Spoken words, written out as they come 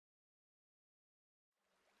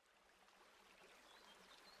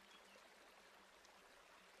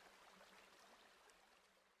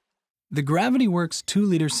The GravityWorks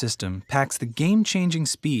 2-liter system packs the game-changing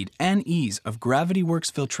speed and ease of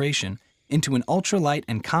GravityWorks filtration into an ultralight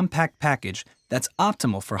and compact package that's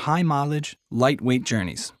optimal for high-mileage, lightweight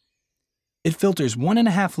journeys. It filters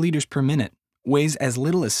 1.5 liters per minute, weighs as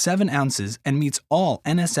little as 7 ounces, and meets all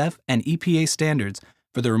NSF and EPA standards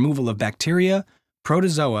for the removal of bacteria,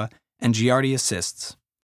 protozoa, and Giardia cysts.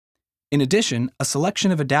 In addition, a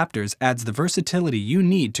selection of adapters adds the versatility you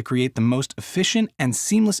need to create the most efficient and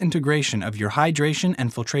seamless integration of your hydration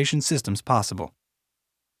and filtration systems possible.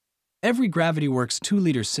 Every GravityWorks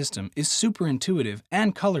 2-liter system is super intuitive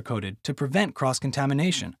and color-coded to prevent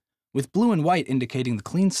cross-contamination, with blue and white indicating the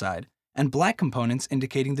clean side and black components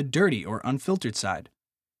indicating the dirty or unfiltered side.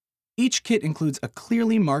 Each kit includes a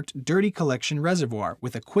clearly marked dirty collection reservoir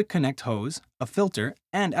with a quick connect hose, a filter,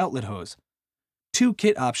 and outlet hose. 2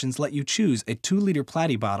 kit options let you choose a 2-liter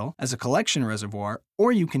platy bottle as a collection reservoir,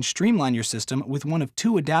 or you can streamline your system with one of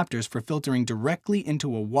 2 adapters for filtering directly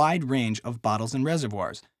into a wide range of bottles and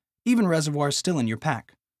reservoirs, even reservoirs still in your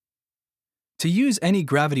pack. To use any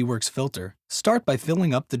GravityWorks filter, start by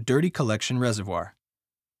filling up the dirty collection reservoir.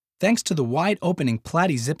 Thanks to the wide-opening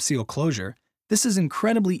platy zip seal closure, this is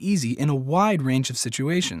incredibly easy in a wide range of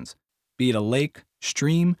situations, be it a lake,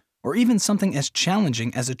 stream, or even something as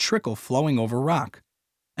challenging as a trickle flowing over rock.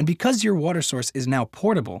 And because your water source is now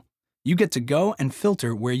portable, you get to go and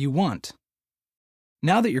filter where you want.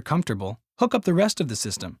 Now that you're comfortable, hook up the rest of the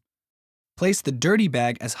system. Place the dirty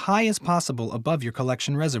bag as high as possible above your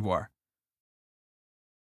collection reservoir.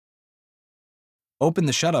 Open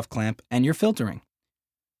the shutoff clamp and you're filtering.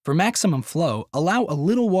 For maximum flow, allow a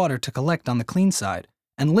little water to collect on the clean side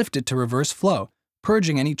and lift it to reverse flow,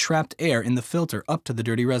 purging any trapped air in the filter up to the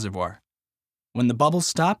dirty reservoir. When the bubbles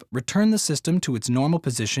stop, return the system to its normal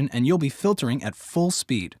position and you'll be filtering at full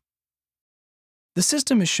speed. The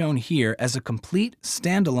system is shown here as a complete,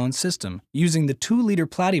 standalone system using the 2-liter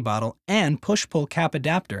platy bottle and push-pull cap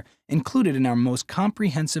adapter included in our most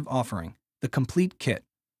comprehensive offering, the complete kit.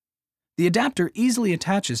 The adapter easily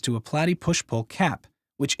attaches to a platy push-pull cap,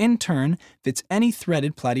 which in turn fits any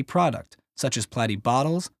threaded platy product, such as platy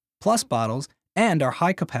bottles, plus bottles, and our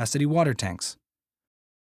high-capacity water tanks.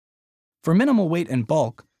 For minimal weight and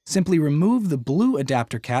bulk, simply remove the blue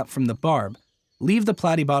adapter cap from the barb, leave the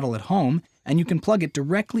platy bottle at home, and you can plug it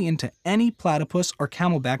directly into any platypus or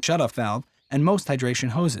camelback shutoff valve and most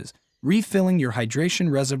hydration hoses, refilling your hydration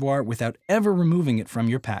reservoir without ever removing it from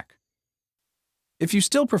your pack. If you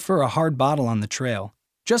still prefer a hard bottle on the trail,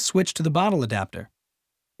 just switch to the bottle adapter.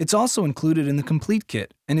 It's also included in the complete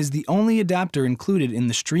kit and is the only adapter included in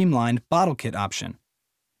the streamlined bottle kit option.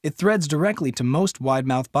 It threads directly to most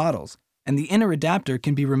wide-mouth bottles, and the inner adapter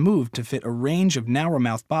can be removed to fit a range of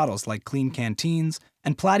narrow-mouth bottles like clean canteens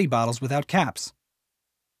and platy bottles without caps.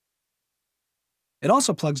 It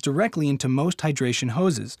also plugs directly into most hydration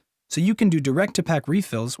hoses, so you can do direct-to-pack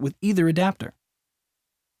refills with either adapter.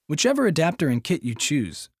 Whichever adapter and kit you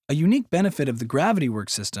choose, a unique benefit of the GravityWorks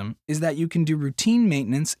system is that you can do routine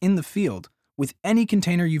maintenance in the field with any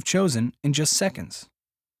container you've chosen in just seconds.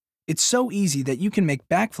 It's so easy that you can make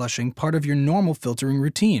backflushing part of your normal filtering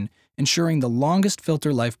routine, ensuring the longest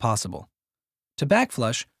filter life possible. To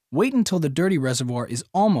backflush, wait until the dirty reservoir is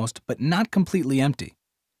almost but not completely empty.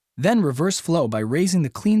 Then reverse flow by raising the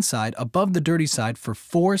clean side above the dirty side for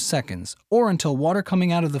 4 seconds or until water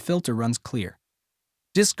coming out of the filter runs clear.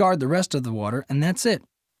 Discard the rest of the water and that's it.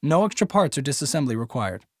 No extra parts or disassembly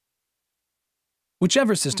required.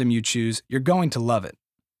 Whichever system you choose, you're going to love it.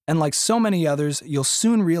 And like so many others, you'll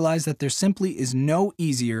soon realize that there simply is no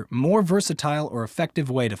easier, more versatile or effective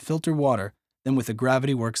way to filter water than with a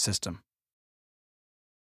GravityWorks system.